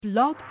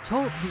Blog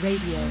Talk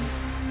Radio.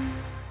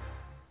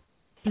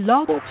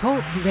 Blog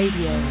Talk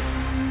Radio.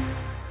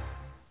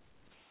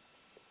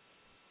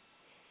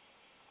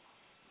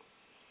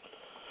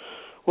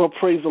 Well,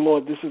 praise the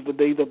Lord. This is the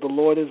day that the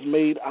Lord has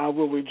made. I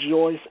will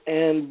rejoice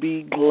and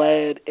be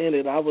glad in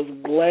it. I was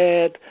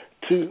glad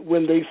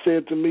when they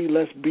said to me,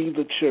 let's be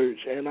the church.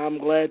 And I'm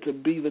glad to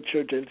be the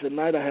church. And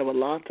tonight I have a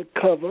lot to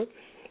cover.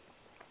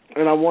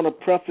 And I want to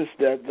preface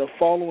that the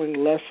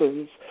following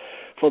lessons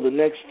for the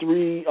next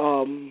three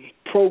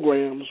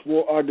programs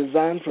are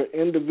designed for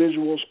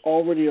individuals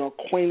already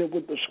acquainted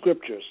with the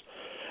Scriptures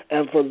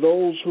and for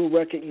those who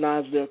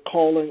recognize their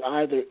calling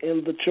either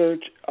in the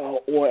church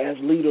or as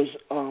leaders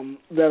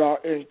that are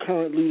in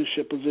current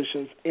leadership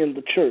positions in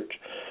the church.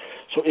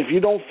 So if you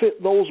don't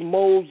fit those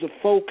modes of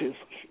focus,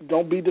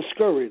 don't be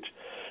discouraged.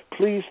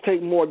 Please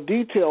take more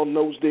detailed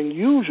notes than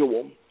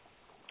usual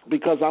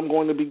because I'm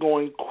going to be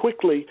going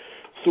quickly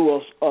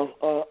through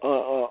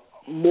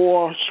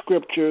more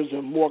scriptures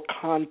and more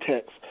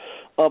context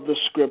of the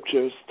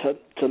scriptures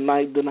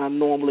tonight than I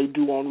normally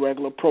do on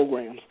regular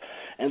programs.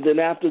 And then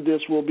after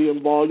this, we'll be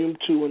in Volume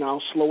 2, and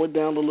I'll slow it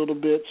down a little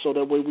bit so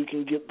that way we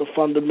can get the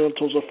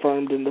fundamentals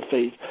affirmed in the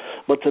faith.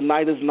 But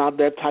tonight is not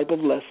that type of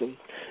lesson.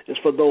 It's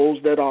for those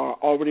that are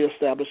already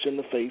established in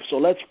the faith. So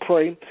let's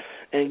pray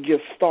and get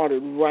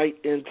started right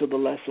into the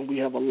lesson. We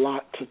have a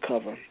lot to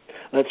cover.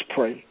 Let's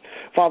pray.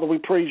 Father, we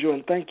praise you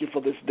and thank you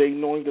for this day,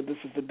 knowing that this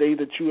is the day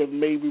that you have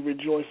made. We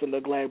rejoice and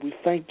are glad. We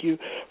thank you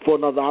for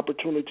another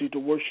opportunity to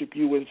worship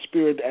you in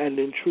spirit and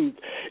in truth.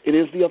 It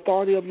is the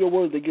authority of your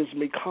word that gives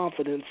me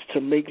confidence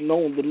to make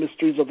known the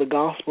mysteries of the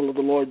gospel of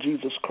the Lord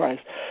Jesus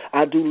Christ.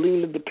 I do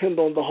lean and depend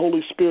on the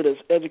Holy Spirit as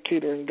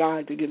educator and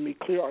guide to give me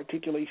clear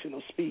articulation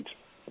of speech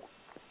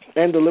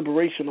and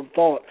deliberation of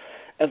thought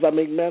as I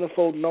make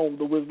manifold known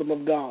the wisdom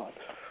of God.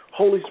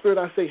 Holy Spirit,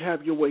 I say,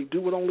 have your way.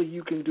 Do what only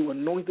you can do.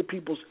 Anoint the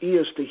people's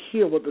ears to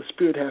hear what the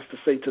Spirit has to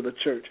say to the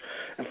church.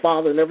 And,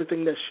 Father, in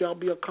everything that shall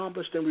be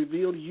accomplished and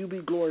revealed, you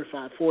be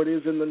glorified. For it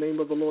is in the name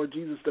of the Lord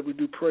Jesus that we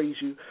do praise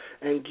you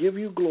and give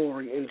you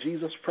glory. In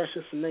Jesus'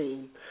 precious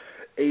name,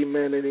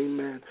 amen and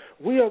amen.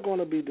 We are going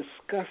to be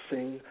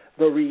discussing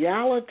the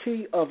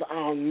reality of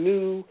our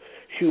new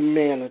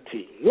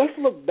humanity. Let's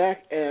look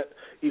back at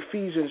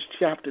Ephesians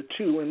chapter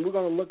 2, and we're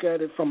going to look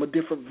at it from a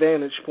different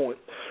vantage point.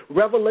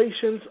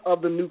 Revelations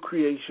of the new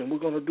creation. We're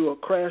going to do a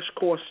crash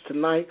course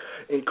tonight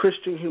in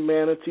Christian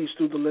humanities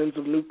through the lens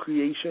of new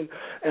creation,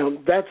 and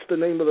that's the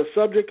name of the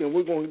subject, and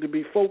we're going to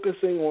be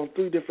focusing on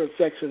three different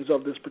sections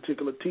of this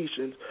particular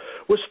teaching.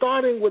 We're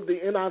starting with the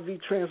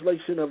NIV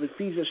translation of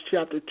Ephesians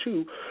chapter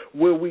 2,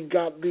 where we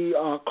got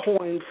the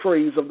coined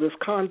phrase of this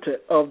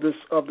content of this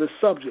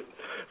subject.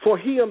 For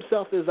he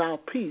himself is our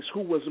peace,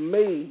 who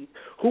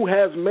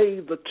has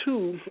made the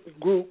two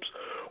groups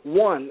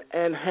one,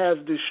 and has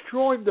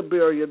destroyed the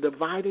barrier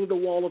dividing the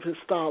wall of his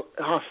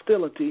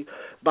hostility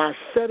by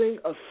setting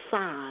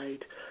aside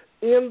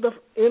in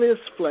his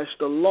flesh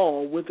the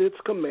law with its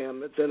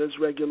commandments and its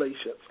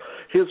regulations.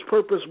 His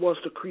purpose was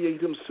to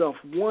create himself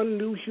one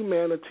new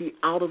humanity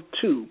out of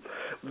two,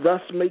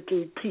 thus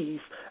making peace,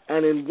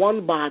 and in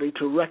one body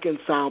to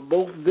reconcile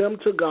both them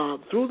to God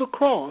through the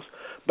cross,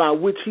 by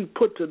which he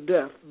put to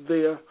death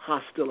their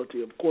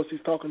hostility. Of course, he's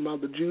talking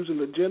about the Jews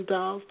and the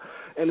Gentiles.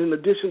 And in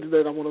addition to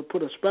that, I want to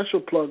put a special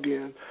plug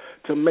in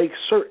to make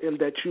certain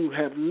that you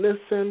have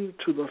listened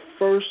to the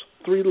first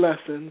three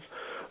lessons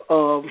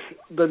of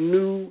the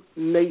new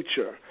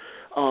nature,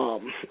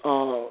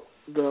 the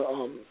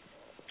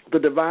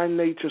Divine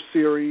Nature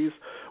series.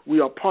 We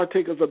are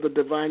partakers of the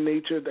divine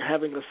nature,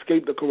 having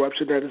escaped the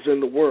corruption that is in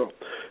the world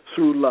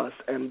through lust.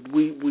 And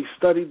we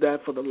studied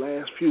that for the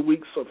last few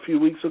weeks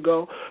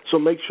ago. So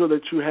make sure that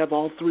you have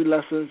all three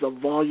lessons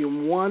of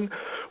Volume 1,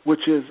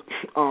 which is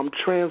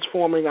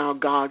transforming our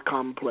God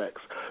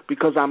complex,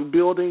 because I'm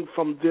building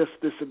from this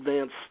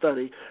advanced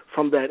study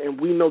from that. And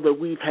we know that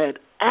we've had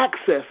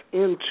access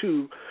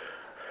into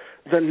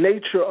the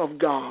nature of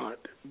God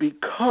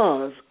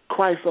because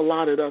Christ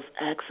allotted us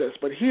access.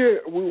 But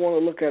here we want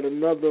to look at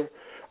another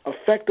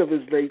effect of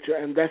his nature,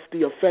 and that's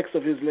the effects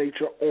of his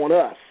nature on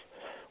us,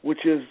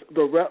 which is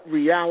the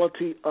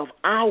reality of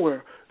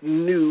our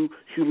new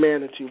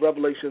humanity,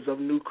 revelations of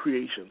new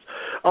creations.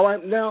 All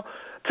right, now,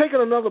 taking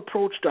another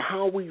approach to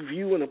how we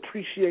view and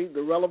appreciate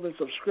the relevance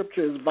of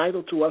Scripture is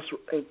vital to us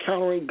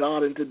encountering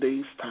God in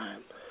today's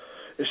time.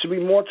 It should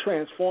be more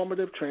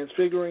transformative,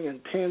 transfiguring,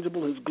 and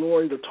tangible, his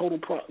glory, the total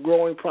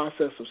growing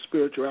process of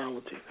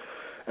spirituality.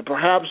 And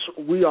perhaps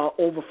we are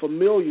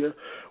over-familiar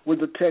with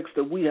the text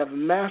that we have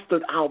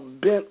mastered our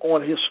bent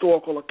on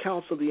historical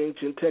accounts of the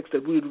ancient text,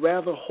 that we'd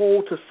rather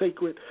hold to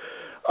sacred,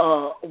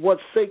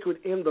 what's sacred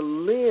in the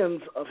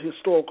lens of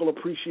historical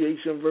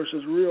appreciation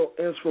versus real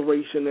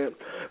inspiration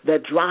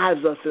that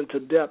drives us into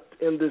depth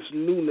in this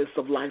newness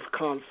of life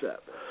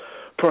concept.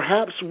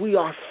 Perhaps we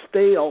are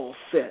stale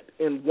set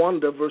in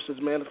wonder versus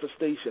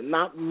manifestation,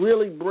 not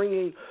really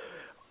bringing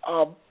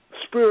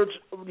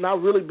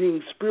not really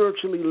being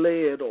spiritually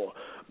led or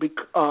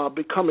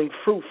becoming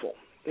fruitful.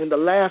 In the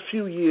last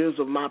few years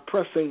of my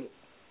pressing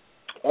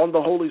on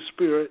the Holy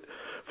Spirit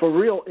For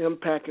real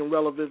impact and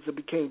relevance, it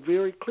became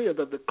very clear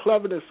that the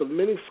cleverness of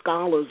many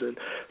scholars and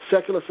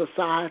secular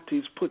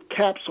societies put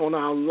caps on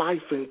our life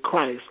in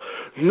Christ,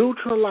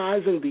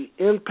 neutralizing the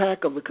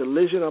impact of the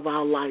collision of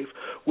our life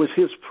with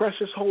His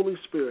precious Holy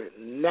Spirit,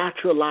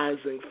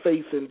 naturalizing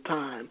faith in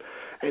time,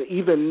 and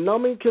even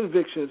numbing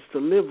convictions to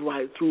live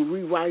right through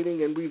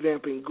rewriting and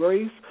revamping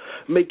grace,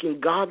 making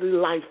godly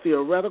life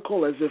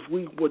theoretical as if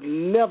we would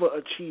never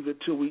achieve it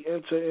till we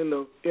enter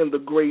in the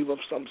grave of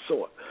some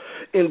sort.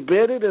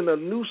 Embedded in a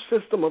new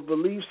system of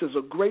beliefs is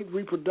a great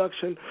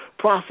reproduction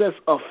process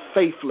of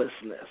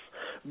faithlessness,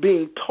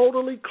 being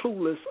totally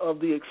clueless of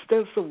the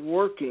extensive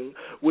working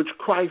which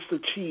Christ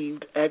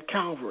achieved at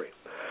Calvary.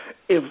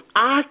 If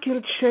I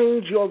can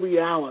change your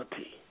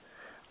reality,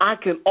 I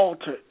can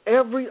alter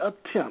every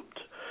attempt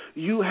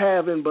you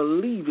have in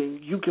believing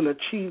you can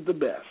achieve the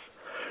best.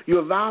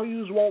 Your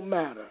values won't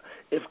matter.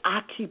 If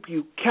I keep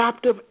you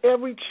captive,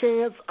 every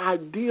chance,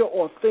 idea,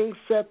 or thing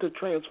set to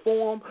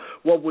transform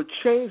what would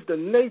change the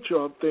nature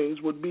of things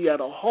would be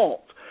at a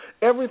halt.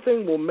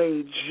 Everything will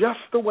remain just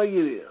the way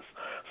it is.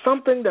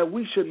 Something that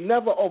we should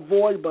never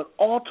avoid but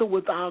alter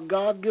with our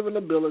God-given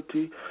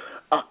ability.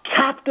 A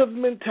captive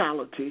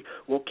mentality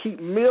will keep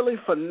merely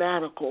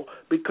fanatical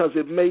because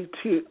it may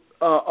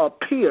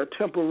appear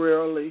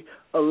temporarily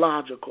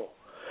illogical.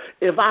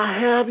 If I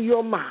have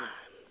your mind,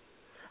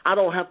 I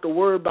don't have to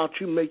worry about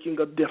you making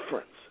a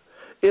difference.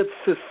 It's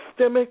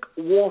systemic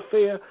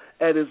warfare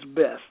at its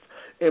best.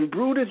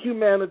 Embrooded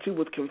humanity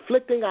with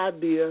conflicting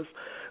ideas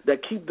that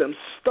keep them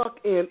stuck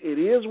in it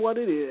is what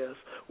it is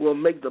will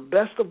make the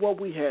best of what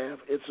we have.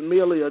 It's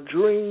merely a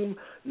dream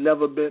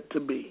never meant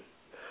to be.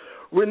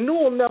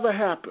 Renewal never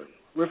happened.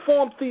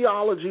 Reformed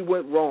theology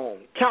went wrong.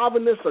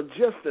 Calvinists are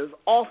just as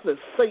off as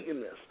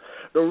Satanists.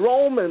 The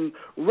Roman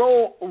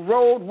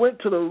road went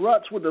to the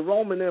ruts with the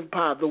Roman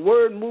Empire. The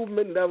word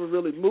movement never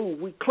really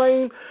moved. We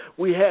claimed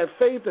we had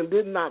faith and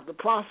did not. The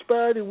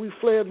prosperity, we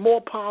fled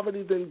more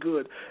poverty than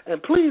good.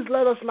 And please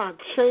let us not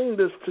chain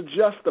this to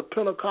just the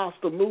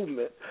Pentecostal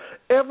movement.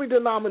 Every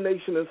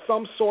denomination in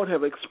some sort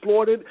have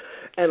exploited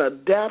and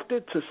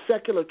adapted to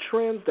secular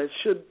trends that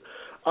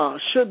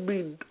should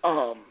be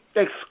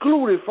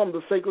excluded from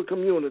the sacred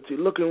community.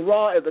 Looking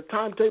raw at the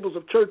timetables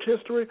of church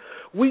history,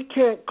 we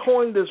can't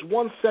coin this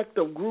one sect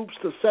of groups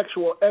to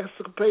sexual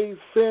escapades,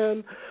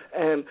 sin,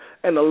 and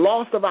the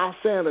loss of our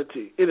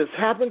sanity. It has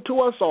happened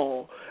to us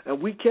all,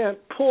 and we can't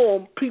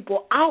pull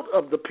people out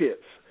of the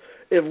pits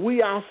if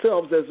we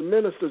ourselves as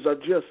ministers are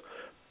just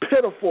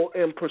pitiful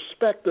in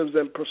perspectives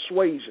and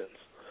persuasions.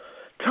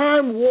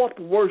 Time-warped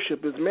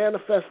worship is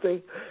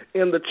manifesting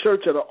in the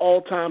church at an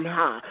all-time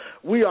high.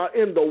 We are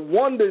in the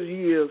wonder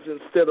years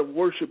instead of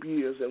worship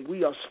years, and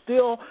we are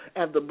still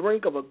at the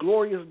brink of a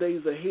glorious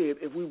days ahead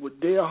if we would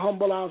dare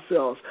humble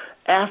ourselves,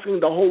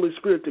 asking the Holy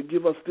Spirit to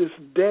give us this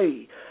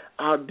day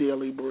our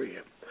daily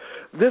bread.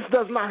 This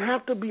does not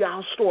have to be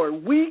our story.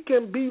 We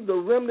can be the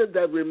remnant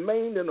that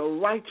remained in a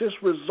righteous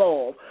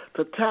resolve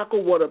to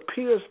tackle what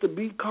appears to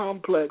be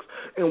complex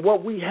in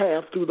what we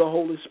have through the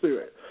Holy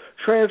Spirit.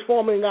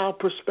 Transforming our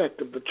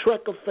perspective, the trek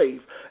of faith,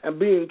 and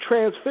being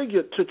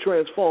transfigured to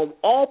transform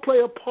all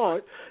play a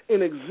part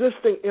in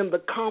existing in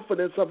the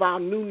confidence of our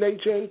new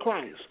nature in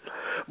Christ.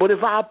 But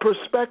if our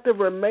perspective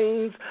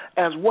remains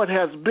as what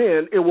has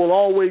been, it will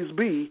always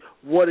be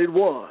what it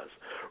was.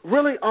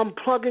 Really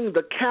unplugging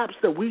the caps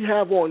that we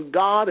have on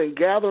God and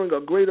gathering a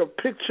greater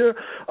picture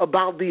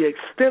about the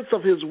extent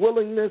of His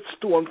willingness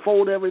to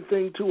unfold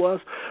everything to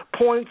us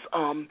points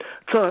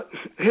to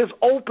His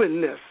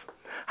openness,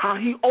 how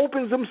He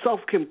opens Himself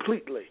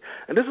completely.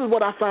 And this is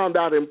what I found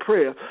out in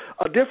prayer.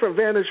 A different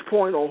vantage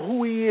point on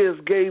who He is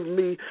gave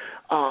me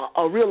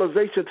a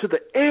realization to the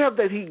air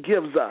that He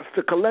gives us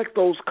to collect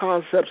those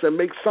concepts and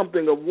make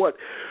something of what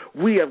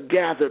we have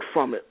gathered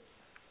from it.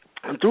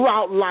 And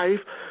throughout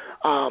life,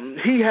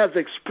 He has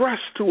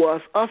expressed to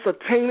us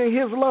attaining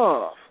His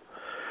love.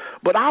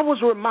 But I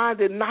was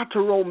reminded not to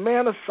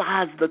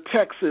romanticize the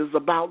texts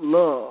about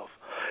love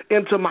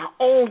into my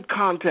own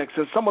context,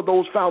 and some of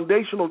those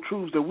foundational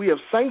truths that we have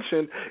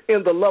sanctioned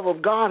in the love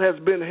of God has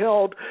been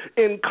held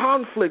in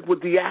conflict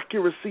with the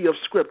accuracy of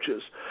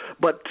Scriptures.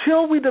 But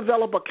till we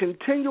develop a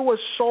contentious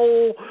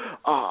soul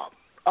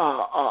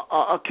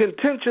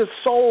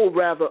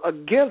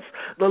against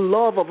the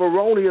love of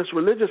erroneous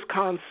religious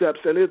concepts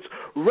and its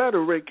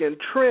rhetoric and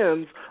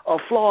trends of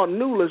flawed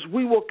newness,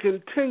 we will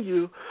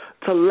continue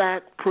to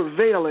lack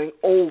prevailing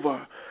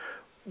over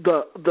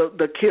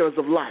the cares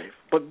of life.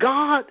 But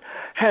God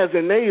has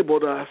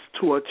enabled us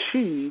to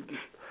achieve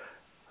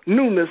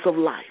newness of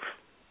life.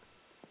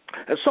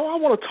 And so I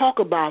want to talk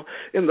about,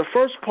 in the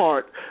first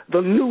part,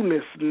 the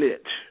newness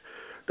niche.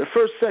 The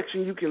first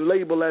section you can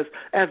label as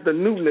the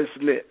newness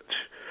niche.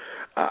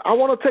 I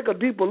want to take a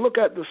deeper look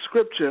at the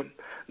Scripture,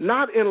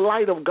 not in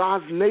light of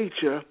God's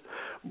nature,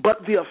 but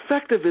the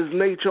effect of His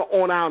nature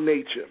on our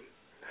nature.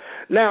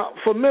 Now,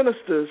 for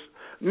ministers,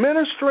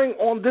 ministering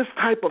on this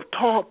type of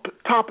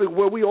topic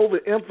where we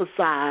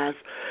overemphasize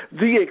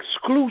the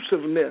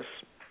exclusiveness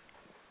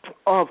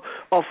of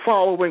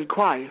following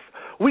Christ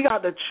We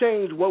got to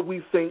change what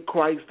we think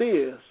Christ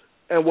is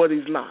and what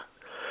he's not.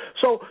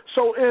 So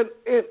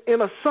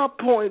in a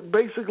sub-point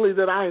basically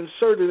that I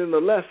inserted in the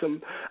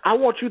lesson, I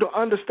want you to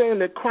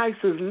understand that Christ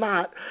is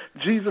not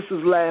Jesus'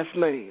 last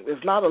name.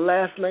 It's not a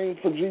last name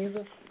for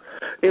Jesus.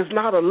 It's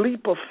not a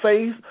leap of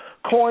faith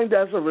coined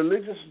as a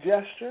religious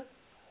gesture.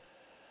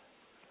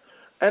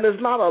 And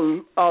it's not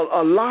a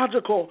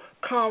logical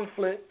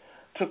conflict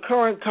to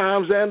current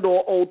times and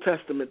or Old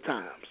Testament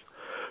times.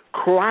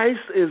 Christ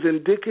is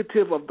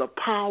indicative of the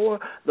power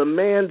the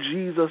man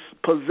Jesus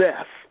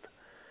possessed.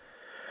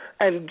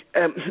 And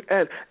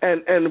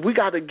we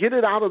got to get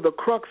it out of the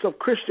crux of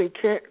Christian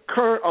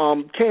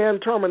can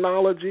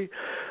terminology,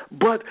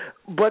 but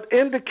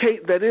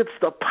indicate that it's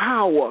the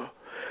power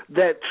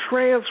that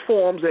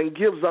transforms and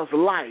gives us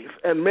life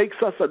and makes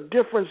us a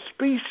different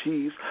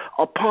species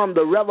upon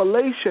the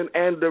revelation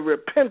and the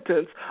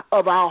repentance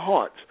of our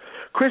hearts.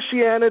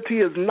 Christianity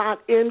is not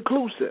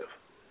inclusive.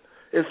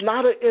 It's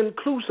not an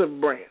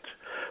inclusive branch,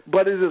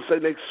 but it is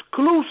an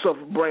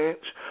exclusive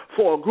branch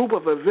for a group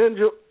of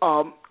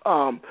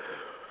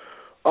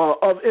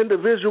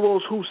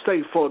individuals who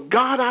say, "For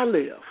God I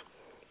live,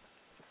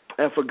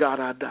 and for God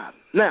I die."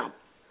 Now,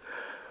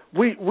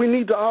 we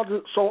need to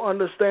also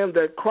understand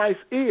that Christ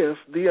is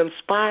the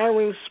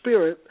inspiring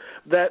spirit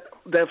that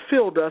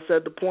filled us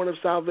at the point of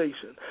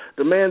salvation.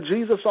 The man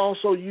Jesus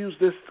also used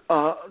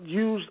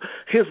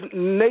his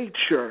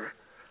nature,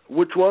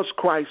 which was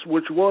Christ,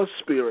 which was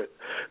spirit,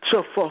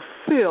 to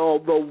fulfill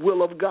the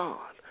will of God.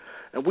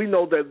 And we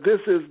know that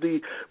this is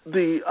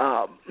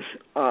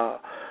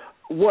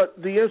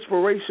what the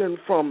inspiration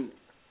from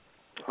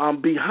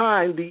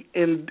behind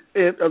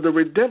the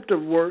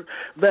redemptive work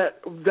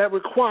that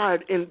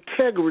required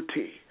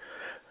integrity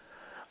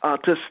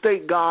to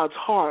state God's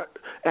heart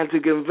and to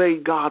convey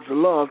God's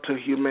love to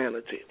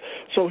humanity.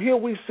 So here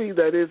we see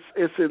that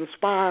it's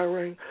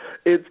inspiring.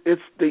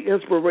 It's the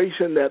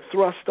inspiration that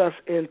thrust us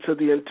into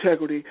the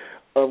integrity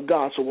of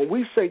God. So when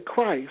we say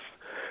Christ,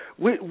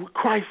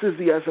 Christ is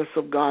the essence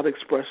of God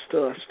expressed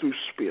to us through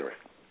Spirit.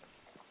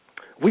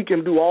 We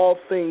can do all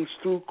things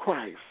through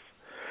Christ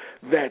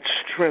that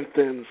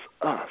strengthens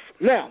us.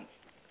 Now,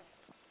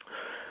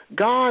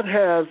 God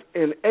has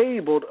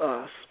enabled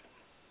us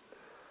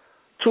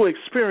to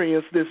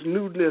experience this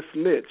newness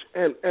niche.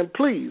 And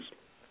please,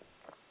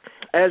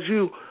 as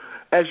you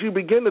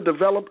begin to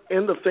develop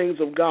in the things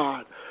of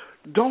God,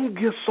 don't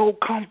get so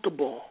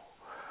comfortable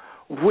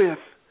with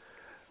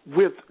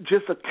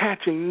just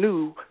attaching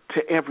new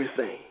to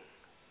everything.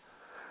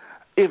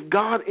 If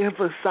God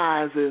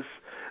emphasizes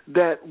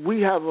that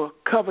we have a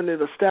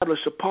covenant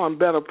established upon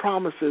better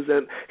promises,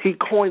 and he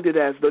coined it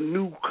as the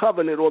new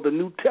covenant or the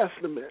New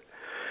Testament,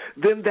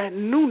 then that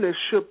newness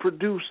should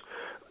produce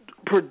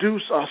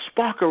a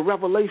spark of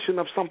revelation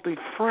of something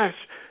fresh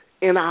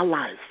in our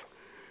life.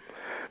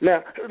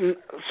 Now,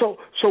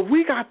 so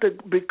we got to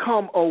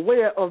become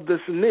aware of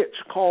this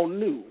niche called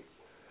new,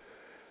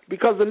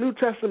 because the New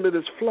Testament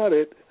is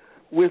flooded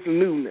with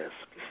newness.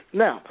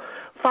 Now,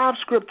 5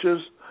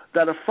 scriptures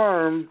that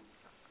affirm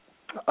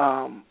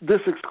this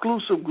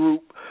exclusive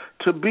group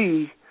to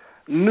be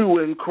new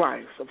in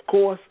Christ. Of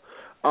course,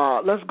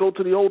 let's go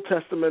to the Old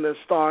Testament and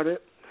start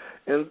it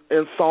in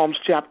Psalms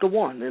chapter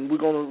 1. And we're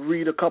going to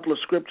read a couple of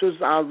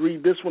scriptures. I'll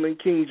read this one in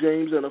King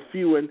James and a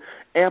few in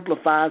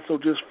Amplified, so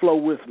just flow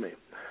with me.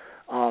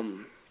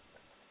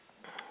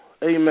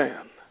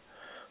 Amen.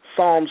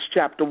 Psalms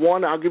chapter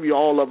 1. I'll give you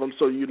all of them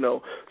so you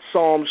know.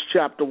 Psalms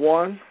chapter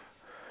 1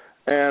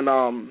 and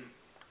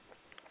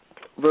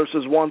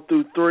verses 1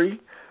 through 3.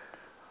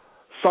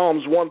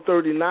 Psalms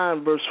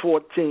 139, verse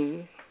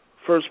 14,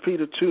 1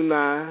 Peter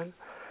 2:9,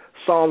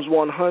 Psalms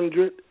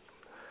 100,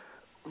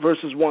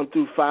 verses 1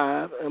 through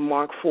 5, and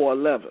Mark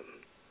 4:11.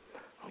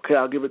 Okay,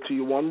 I'll give it to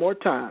you one more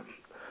time.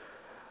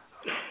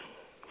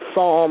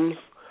 Psalms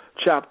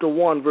chapter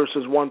 1,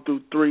 verses 1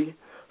 through 3,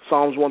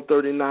 Psalms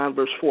 139,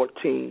 verse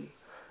 14,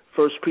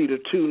 1 Peter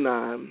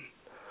 2:9,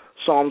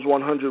 Psalms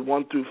 100,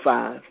 1 through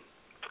 5,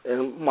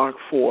 and Mark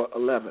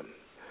 4:11.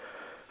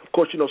 Of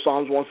course, you know,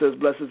 Psalms 1 says,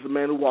 "Blessed is the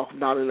man who walketh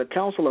not in the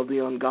counsel of the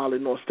ungodly,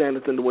 nor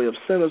standeth in the way of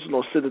sinners,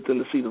 nor sitteth in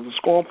the seat of the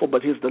scornful,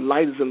 but his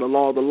delight is in the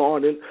law of the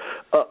Lord, in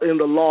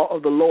the law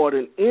of the Lord,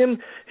 and in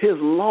his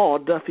law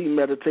doth he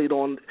meditate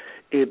on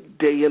it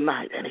day and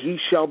night. And he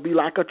shall be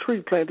like a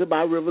tree planted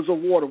by rivers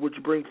of water,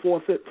 which bring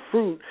forth its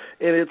fruit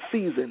in its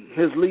season.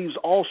 His leaves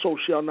also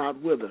shall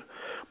not wither.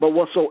 But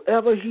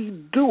whatsoever he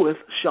doeth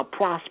shall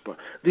prosper.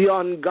 The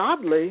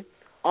ungodly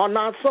are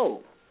not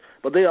so,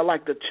 but they are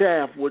like the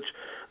chaff which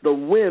the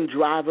wind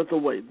driveth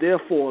away.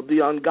 Therefore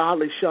the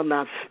ungodly shall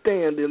not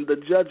stand in the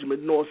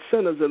judgment, nor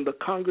sinners in the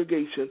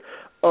congregation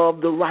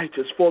of the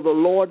righteous. For the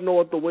Lord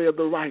knoweth the way of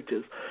the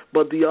righteous,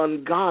 but the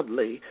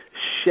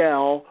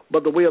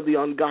way of the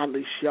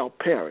ungodly shall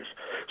perish."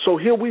 So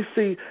here we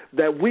see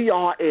that we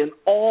are an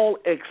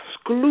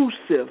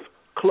all-exclusive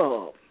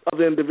club of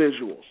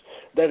individuals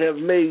that have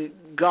made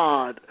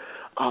God,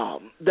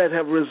 that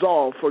have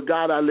resolved, "For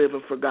God I live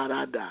and for God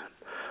I die."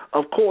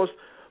 Of course,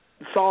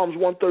 Psalms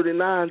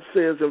 139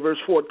 says in verse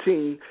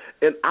 14,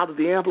 and out of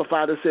the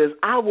Amplified it says,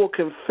 I will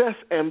confess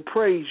and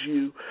praise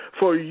you,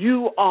 for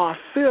you are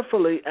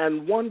fearfully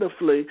and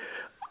wonderfully,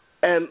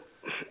 and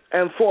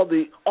for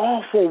the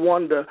awful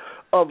wonder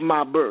of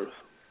my birth.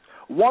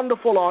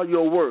 Wonderful are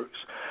your works,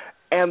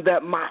 and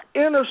that my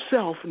inner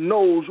self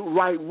knows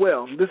right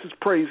well. This is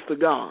praise to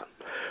God.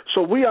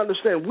 So we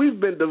understand we've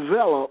been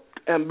developed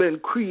and been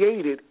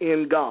created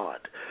in God.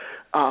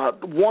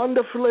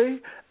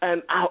 Wonderfully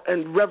and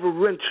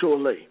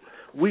reverentially,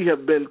 we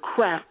have been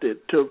crafted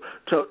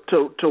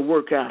to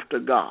work after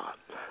God.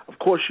 Of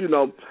course,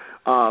 1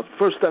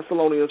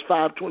 Thessalonians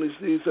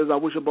 5:23 says, I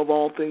wish above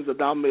all things that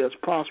thou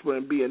mayest prosper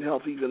and be in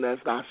health even as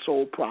thy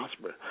soul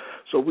prosper.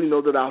 So we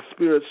know that our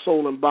spirit,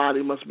 soul, and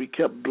body must be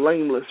kept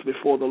blameless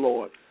before the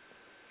Lord.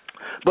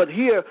 But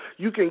here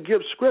you can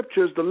give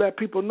scriptures to let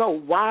people know,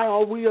 why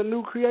are we a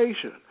new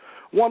creation?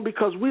 One,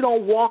 because we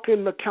don't walk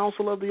in the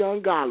counsel of the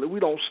ungodly. We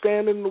don't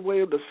stand in the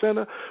way of the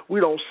sinner. We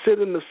don't sit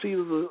in the seat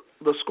of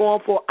the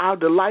scornful. Our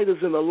delight is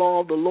in the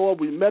law of the Lord.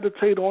 We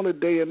meditate on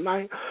it day and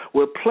night.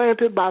 We're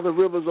planted by the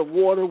rivers of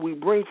water. We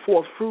bring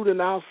forth fruit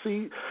in our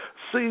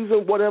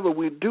season. Whatever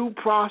we do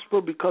prosper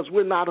because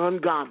we're not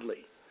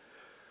ungodly.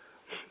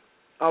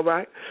 All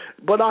right?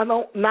 But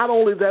not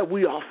only that,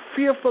 we are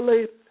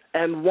fearfully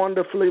and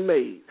wonderfully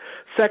made.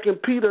 2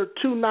 Peter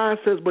 2:9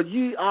 says, but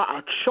ye are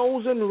a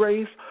chosen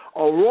race,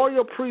 a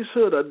royal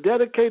priesthood, a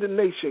dedicated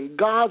nation,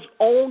 God's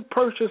own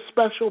purchased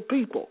special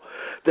people,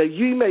 that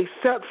ye may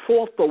set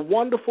forth the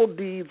wonderful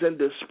deeds and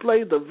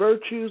display the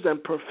virtues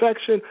and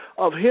perfection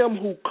of him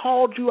who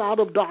called you out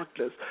of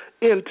darkness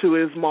into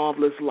his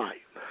marvelous light.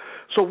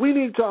 So we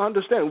need to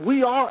understand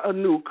we are a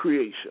new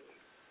creation.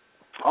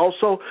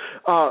 Also,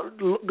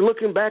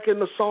 looking back in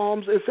the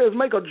Psalms, it says,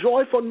 make a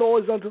joyful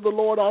noise unto the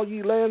Lord, all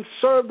ye lands.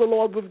 Serve the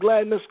Lord with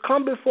gladness.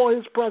 Come before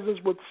his presence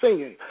with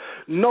singing.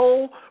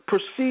 Know,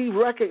 perceive,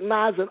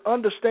 recognize, and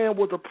understand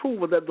with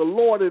approval that the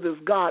Lord, it is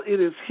God.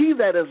 It is he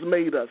that has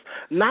made us,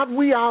 not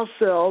we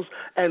ourselves,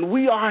 and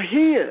we are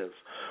his.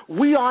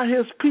 We are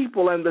his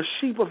people and the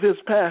sheep of his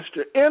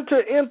pasture.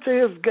 Enter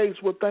into his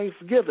gates with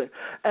thanksgiving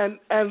and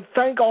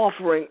thank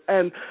offering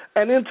and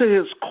into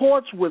his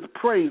courts with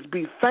praise.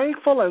 Be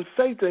thankful and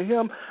say to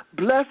him,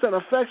 bless and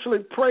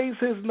affectionately praise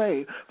his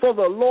name. For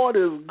the Lord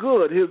is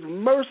good. His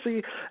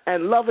mercy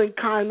and loving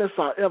kindness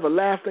are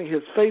everlasting.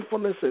 His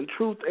faithfulness and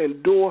truth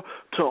endure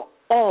to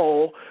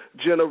all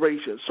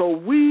generations. So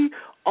we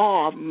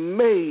are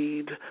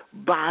made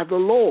by the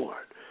Lord.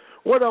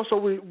 What else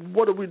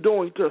what are we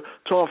doing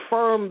to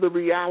affirm the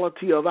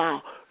reality of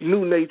our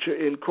new nature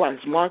in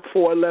Christ? Mark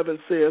 4:11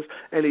 says,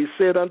 and he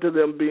said unto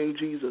them, being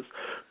Jesus,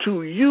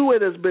 to you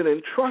it has been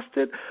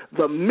entrusted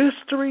the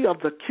mystery of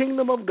the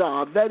kingdom of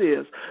God, that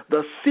is,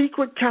 the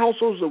secret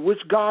counsels of which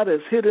God has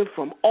hidden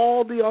from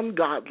all the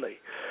ungodly.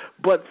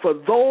 But for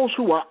those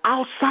who are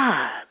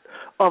outside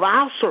of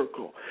our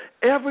circle,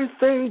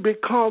 everything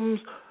becomes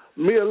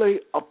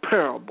merely a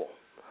parable,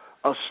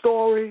 a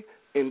story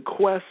in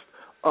quest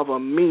of a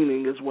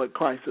meaning is what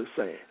Christ is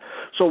saying.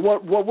 So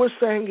what we're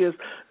saying is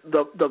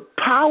the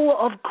power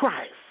of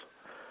Christ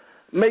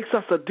makes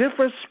us a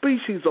different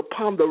species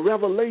upon the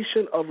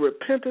revelation of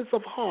repentance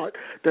of heart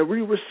that we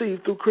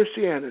receive through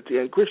Christianity.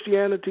 And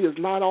Christianity is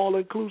not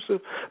all-inclusive,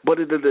 but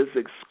it is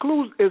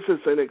exclusive. It's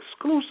an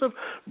exclusive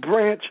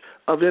branch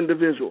of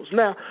individuals.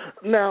 Now,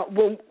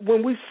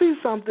 when we see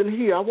something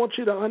here, I want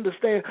you to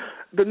understand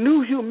the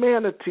new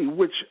humanity,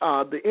 which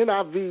the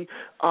NIV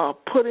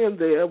put in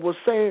there, was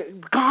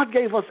saying God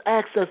gave us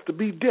access to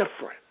be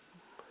different.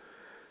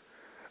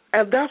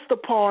 And that's the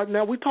part.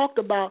 Now, we talked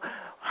about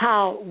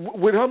how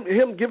with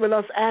him giving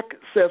us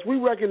access, we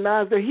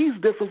recognize that he's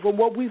different from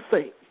what we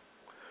think.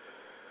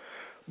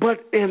 But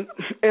in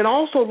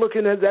also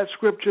looking at that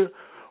scripture,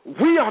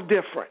 we are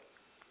different.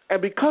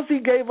 And because he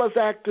gave us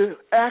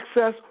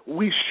access,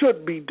 we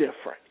should be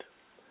different.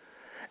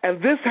 And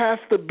this has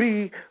to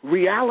be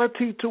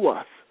reality to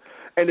us.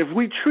 And if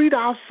we treat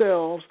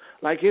ourselves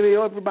like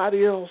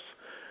everybody else,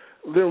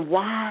 then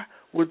why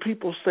would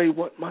people say,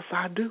 what must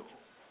I do?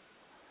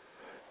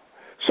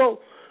 So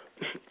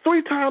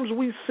 3 times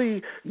we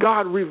see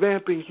God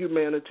revamping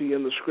humanity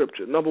in the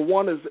scripture. Number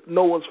 1 is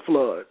Noah's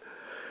flood.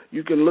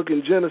 You can look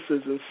in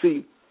Genesis and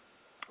see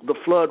the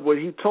flood where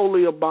he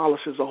totally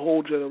abolishes a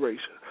whole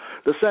generation.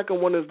 The second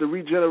one is the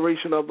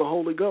regeneration of the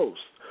Holy Ghost,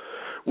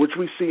 which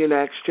we see in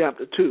Acts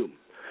chapter 2.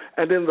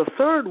 And then the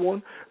third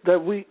one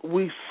that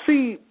we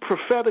see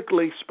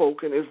prophetically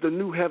spoken is the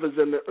new heavens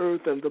and the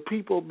earth and the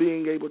people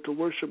being able to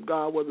worship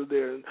God, whether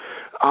they're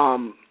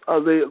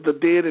the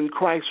dead in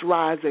Christ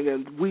rising,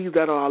 and we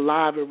that are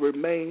alive and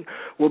remain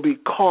will be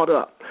caught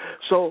up.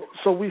 So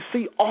we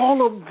see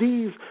all of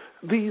these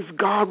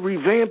God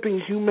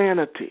revamping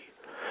humanity.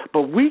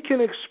 But we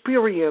can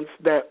experience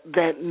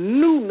that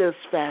newness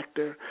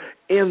factor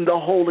in the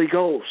Holy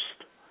Ghost,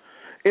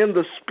 in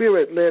the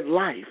Spirit-led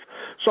life.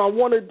 So I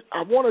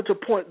wanted to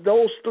point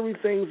those 3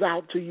 things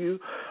out to you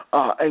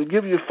and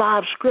give you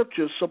 5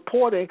 scriptures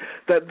supporting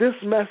that this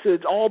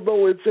message,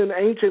 although it's in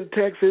ancient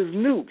text, is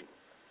new.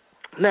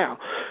 Now,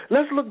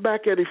 Let's look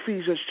back at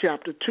Ephesians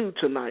chapter 2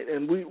 tonight,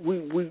 and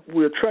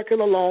we're trekking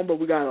along, but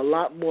we got a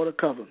lot more to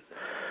cover.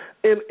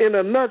 In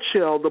a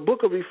nutshell, the book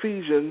of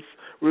Ephesians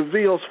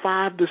reveals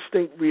 5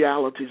 distinct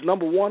realities.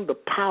 Number 1, the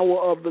power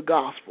of the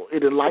gospel.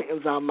 It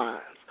enlightens our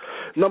minds.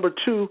 Number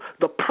 2,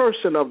 the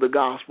person of the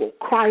gospel,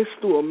 Christ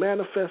through a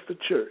manifested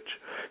church.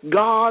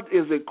 God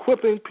is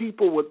equipping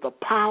people with the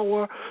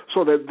power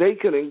so that they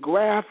can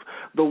engraft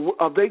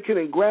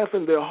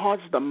in their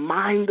hearts the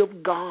mind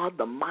of God,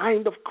 the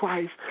mind of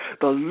Christ,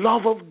 the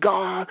love of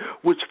God,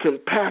 which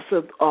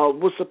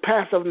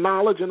surpasses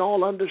knowledge and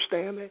all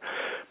understanding.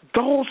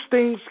 Those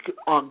things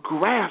are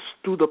grasped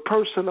through the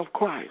person of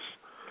Christ.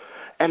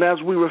 And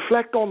as we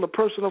reflect on the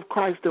person of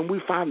Christ, then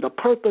we find the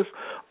purpose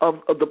of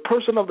the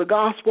person of the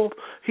gospel.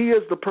 He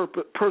is the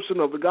person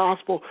of the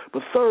gospel.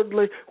 But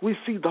thirdly, we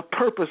see the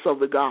purpose of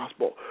the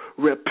gospel: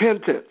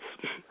 repentance,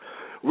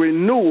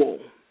 renewal,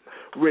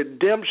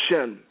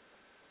 redemption.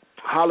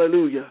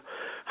 Hallelujah.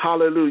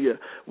 Hallelujah.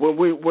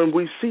 When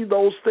we see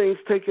those things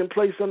taking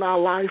place in our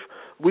life,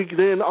 we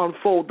then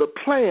unfold the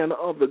plan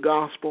of the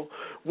gospel,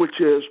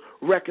 which is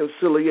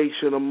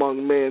reconciliation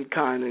among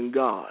mankind and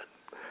God.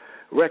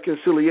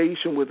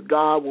 Reconciliation with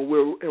God. When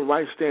we're in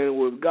right standing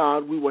with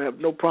God, we will have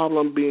no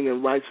problem being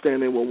in right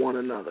standing with one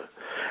another.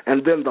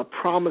 And then the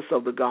promise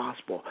of the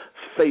gospel,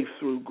 faith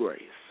through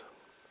grace.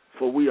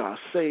 For we are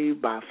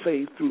saved by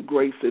faith through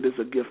grace. It is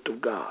a gift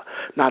of God,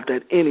 not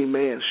that any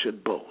man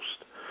should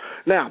boast.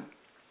 Now,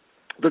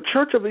 the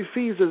church of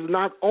Ephesians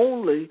not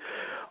only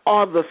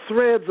are the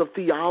threads of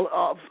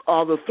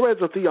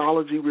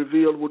theology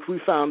revealed, which we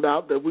found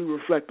out that we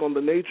reflect on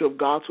the nature of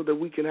God so that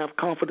we can have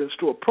confidence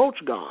to approach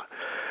God,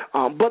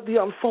 but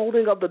the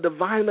unfolding of the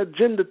divine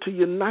agenda to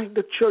unite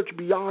the church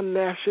beyond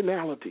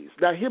nationalities.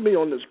 Now, hear me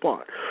on this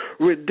part.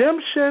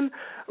 Redemption,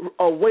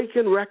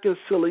 awaken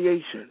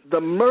reconciliation,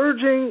 the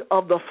merging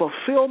of the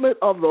fulfillment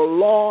of the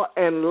law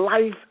and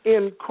life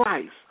in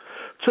Christ,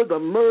 to the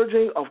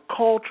merging of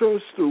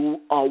cultures through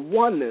a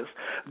oneness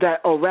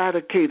that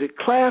eradicated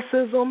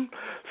classism,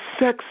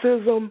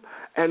 sexism,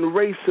 and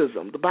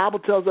racism. The Bible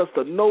tells us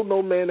to know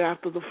no man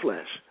after the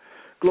flesh,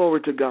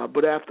 glory to God,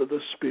 but after the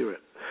Spirit.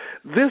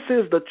 This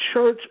is the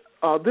church.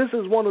 This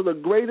is one of the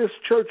greatest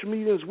church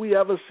meetings we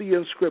ever see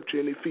in Scripture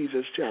in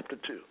Ephesians chapter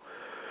 2.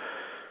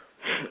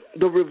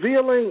 The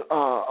revealing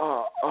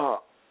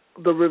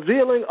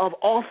of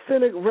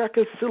authentic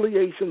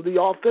reconciliation, the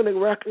authentic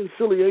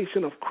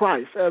reconciliation of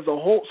Christ as a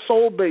whole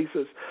soul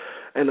basis,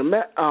 and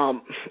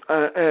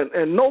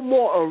no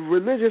more a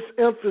religious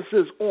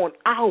emphasis on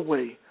our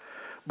way,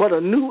 but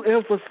a new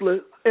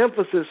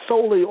emphasis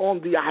solely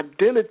on the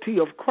identity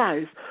of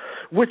Christ,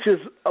 which is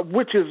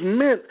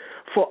meant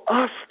for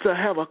us to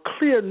have a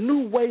clear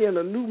new way and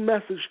a new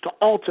message to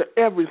alter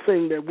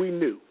everything that we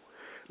knew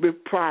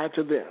prior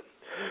to then.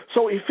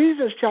 So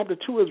Ephesians chapter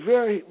 2 is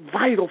very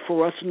vital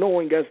for us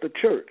knowing as the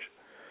church.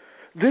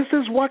 This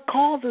is what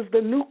causes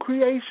the new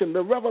creation,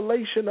 the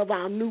revelation of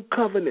our new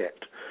covenant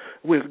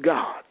with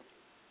God.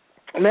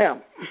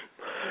 Now,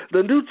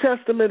 the New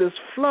Testament is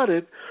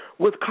flooded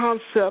with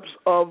concepts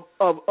of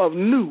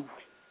new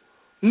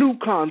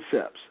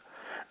concepts.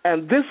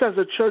 And this as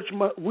a church,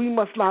 we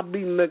must not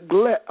be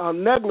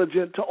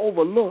negligent to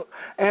overlook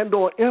and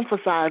or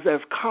emphasize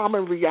as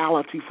common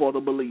reality for the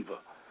believer.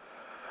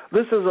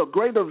 This is a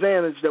great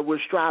advantage that we're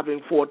striving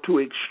for, to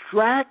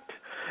extract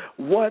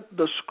what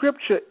the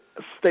Scripture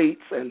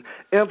states and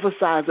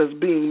emphasize as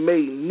being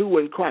made new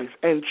in Christ,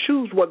 and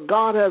choose what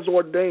God has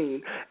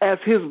ordained as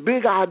His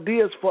big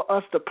ideas for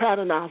us to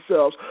pattern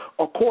ourselves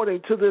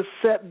according to this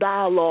set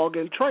dialogue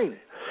and training.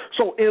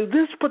 So in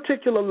this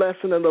particular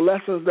lesson and the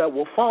lessons that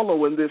will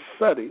follow in this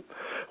study,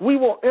 we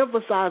will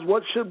emphasize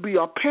what should be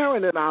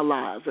apparent in our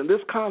lives. And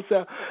this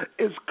concept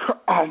is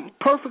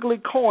perfectly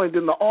coined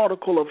in the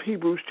article of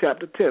Hebrews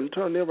chapter 10.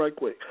 Turn there right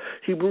quick.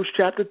 Hebrews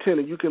chapter 10,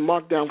 and you can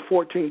mark down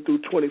 14 through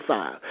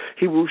 25.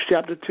 Hebrews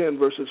chapter 10,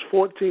 verses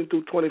 14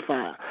 through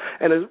 25.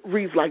 And it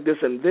reads like this: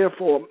 and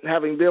therefore,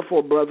 having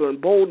therefore, brethren,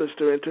 boldness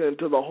to enter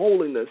into the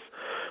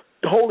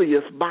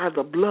holiest by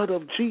the blood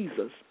of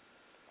Jesus,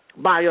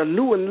 by a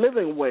new and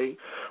living way,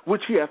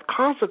 which He hath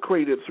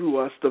consecrated through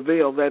us, the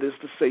veil, that is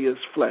to say, His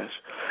flesh.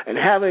 And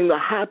having the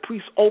high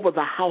priest over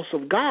the house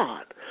of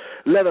God,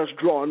 let us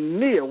draw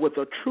near with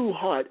a true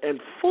heart and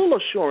full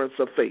assurance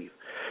of faith,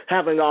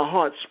 having our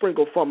hearts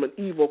sprinkled from an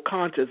evil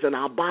conscience and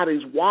our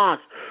bodies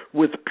washed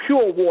with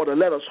pure water.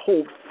 Let us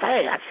hold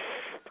fast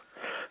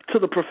to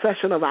the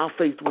profession of our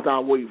faith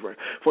without wavering,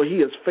 for He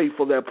is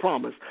faithful that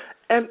promise.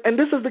 And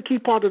this is the key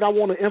part that I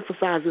want to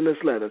emphasize in this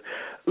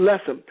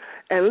lesson.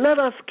 And let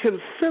us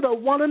consider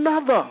one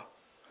another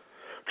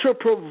to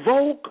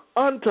provoke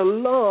unto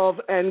love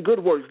and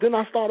good works. Didn't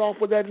I start off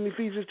with that in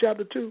Ephesians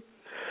chapter 2?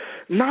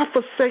 Not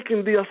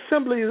forsaking the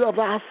assembly of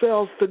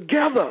ourselves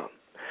together,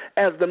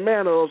 as the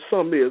manner of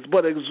some is,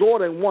 but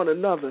exhorting one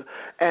another,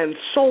 and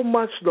so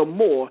much the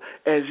more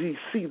as ye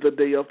see the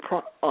day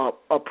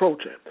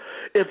approaching.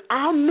 If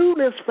our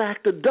newness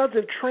factor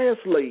doesn't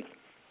translate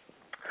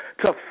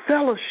to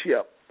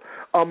fellowship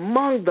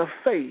among the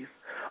faith,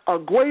 a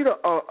greater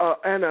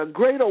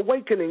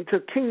awakening to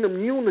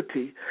kingdom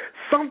unity,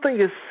 something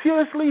is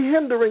seriously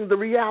hindering the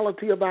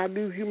reality of our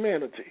new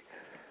humanity.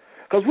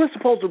 Because we're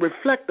supposed to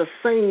reflect the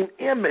same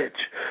image,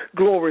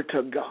 glory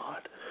to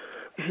God.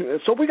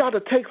 So we got to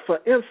take, for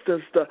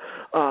instance, the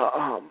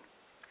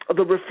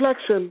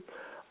reflection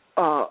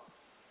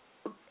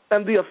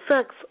and the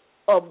effects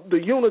of the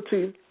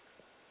unity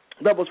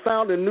that was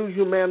found in new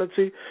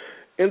humanity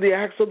in the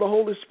acts of the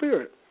Holy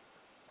Spirit.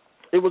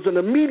 It was an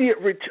immediate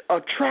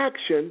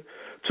attraction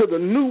to the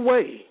new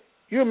way.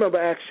 You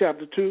remember Acts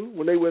chapter 2,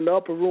 when they were in the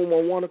upper room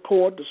on one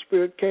accord, the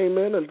Spirit came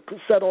in and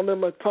set on them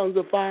like tongues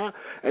of fire,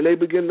 and they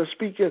began to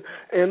speak in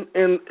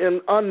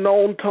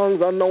unknown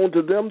tongues, unknown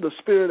to them, the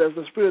Spirit as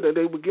the Spirit, and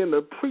they began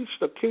to preach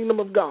the kingdom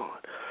of God.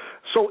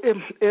 So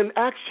in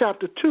Acts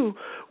chapter 2,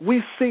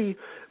 we see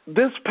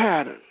this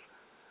pattern.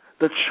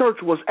 The church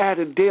was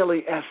added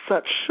daily as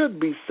such should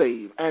be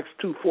saved, Acts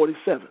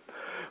 2:47.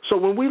 So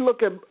when we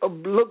look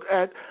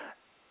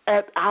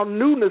at our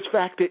newness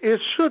factor,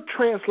 it should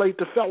translate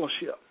to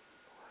fellowship.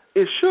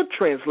 It should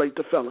translate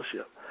to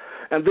fellowship.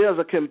 And there's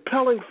a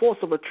compelling force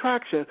of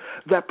attraction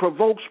that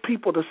provokes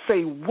people to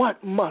say,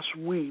 what must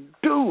we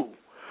do?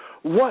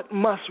 What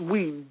must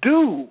we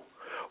do?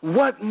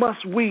 What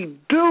must we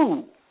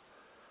do?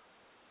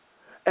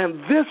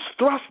 And this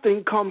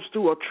thrusting comes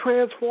through a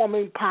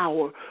transforming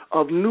power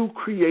of new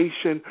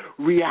creation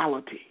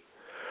reality.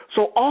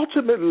 So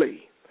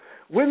ultimately,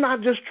 we're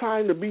not just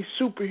trying to be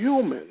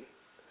superhuman.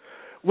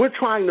 We're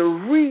trying to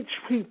reach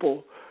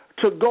people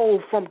to go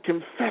from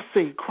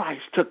confessing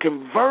Christ to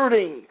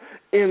converting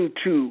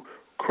into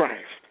Christ.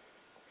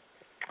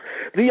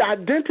 The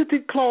identity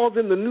clause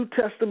in the New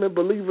Testament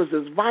believers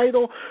is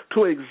vital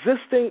to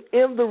existing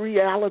in the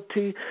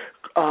reality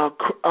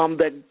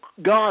that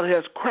God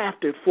has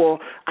crafted for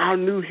our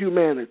new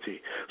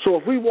humanity. So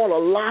if we want to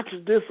launch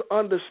this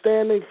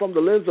understanding from the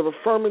lens of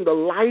affirming the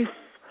life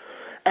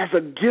as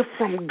a gift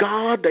from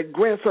God that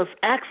grants us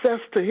access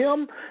to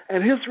Him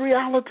and His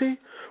reality,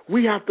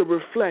 we have to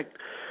reflect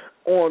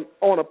on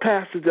a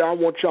passage that I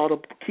want y'all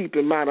to keep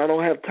in mind. I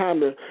don't have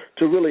time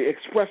to really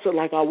express it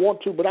like I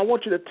want to, but I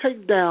want you to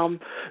take down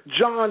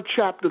John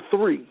chapter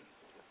 3,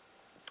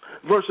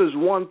 verses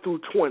 1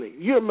 through 20.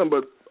 You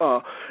remember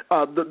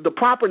the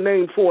proper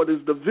name for it is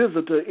the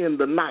visitor in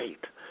the night,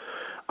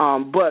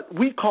 but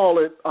we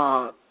call it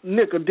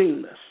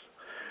Nicodemus.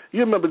 You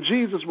remember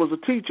Jesus was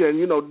a teacher, and,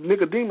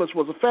 Nicodemus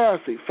was a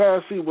Pharisee.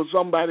 Pharisee was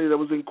somebody that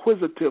was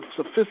inquisitive,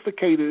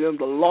 sophisticated in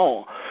the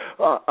law,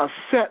 a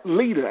set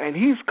leader, and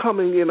he's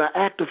coming in an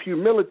act of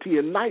humility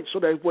at night so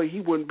that way he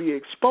wouldn't be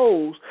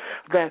exposed,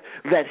 that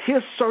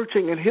his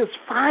searching and his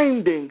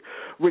finding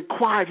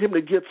required him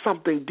to get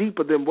something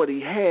deeper than what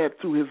he had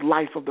through his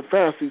life of the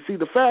Pharisees. See,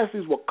 the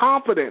Pharisees were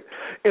confident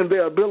in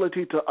their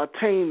ability to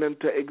attain and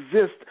to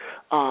exist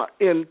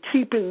in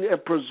keeping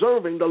and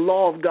preserving the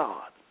law of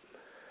God.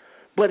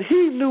 But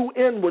he knew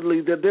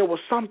inwardly that there was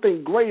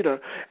something greater,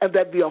 and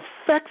that the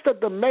effects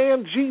that the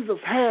man Jesus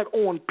had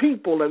on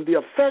people, and the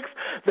effects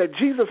that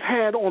Jesus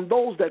had on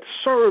those that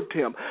served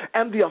him,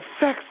 and the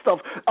effects of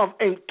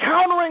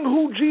encountering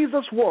who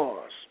Jesus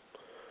was,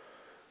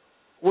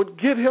 would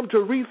get him to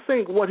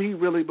rethink what he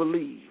really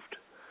believed.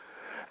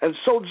 And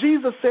so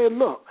Jesus said,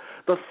 look,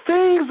 the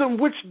things in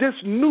which this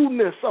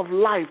newness of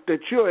life that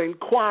you're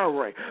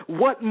inquiring,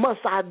 what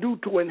must I do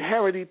to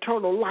inherit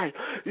eternal life?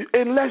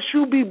 Unless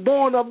you be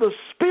born of the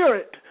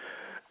Spirit,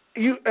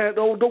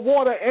 the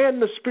water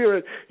and the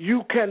Spirit,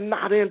 you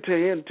cannot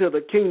enter into the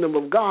kingdom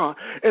of God.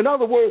 In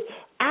other words,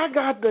 I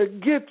got to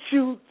get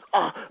you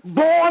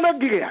born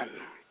again.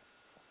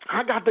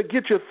 I got to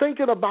get you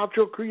thinking about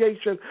your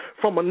creation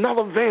from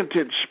another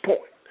vantage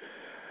point.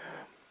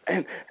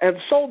 And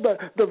so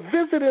the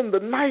visit in the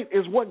night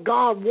is what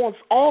God wants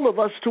all of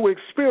us to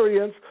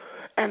experience.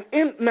 And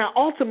now,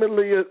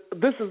 ultimately,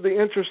 this is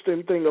the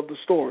interesting thing of the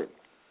story.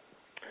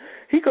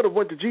 He could have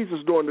went to Jesus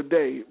during the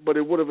day, but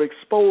it would have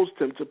exposed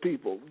him to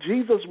people.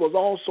 Jesus was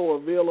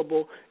also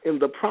available in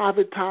the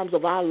private times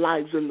of our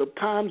lives, in the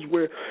times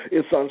where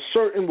it's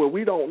uncertain, where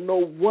we don't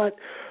know what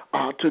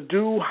to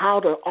do,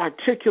 how to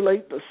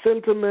articulate the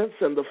sentiments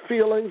and the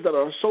feelings that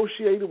are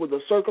associated with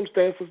the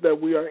circumstances that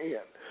we are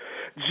in.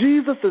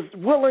 Jesus is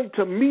willing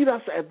to meet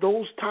us at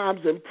those times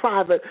in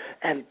private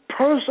and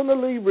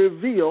personally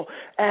reveal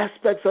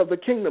aspects of the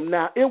kingdom.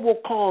 Now, it will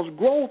cause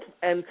growth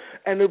and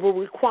it will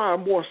require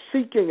more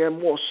seeking and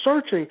more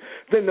searching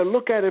than to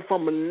look at it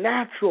from a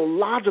natural,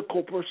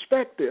 logical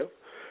perspective,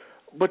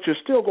 but you're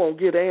still going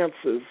to get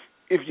answers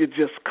if you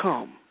just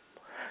come.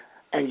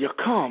 And you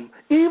come,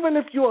 even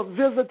if you're a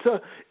visitor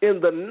in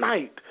the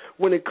night,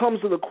 when it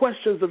comes to the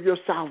questions of your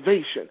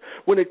salvation,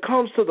 when it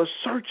comes to the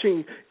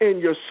searching in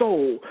your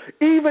soul,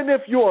 even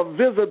if you're a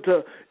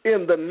visitor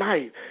in the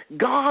night,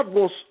 God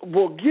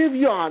will give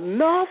you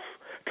enough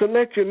to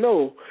let you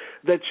know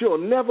that you'll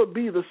never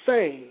be the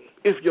same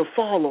if you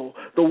follow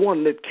the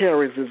one that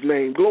carries his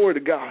name. Glory to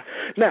God.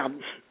 Now,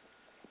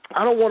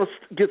 I don't want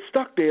to get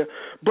stuck there,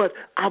 but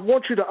I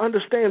want you to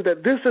understand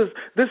that this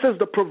is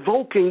the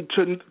provoking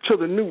to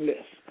the newness.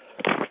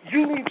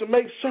 you need to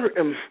make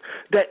certain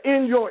that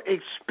in your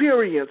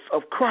experience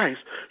of Christ,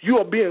 you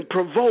are being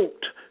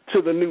provoked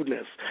to the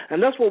newness.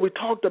 And that's what we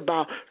talked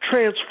about,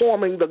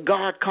 transforming the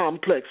God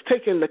complex,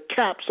 taking the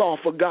caps off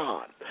of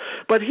God.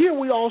 But here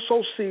we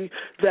also see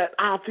that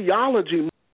our theology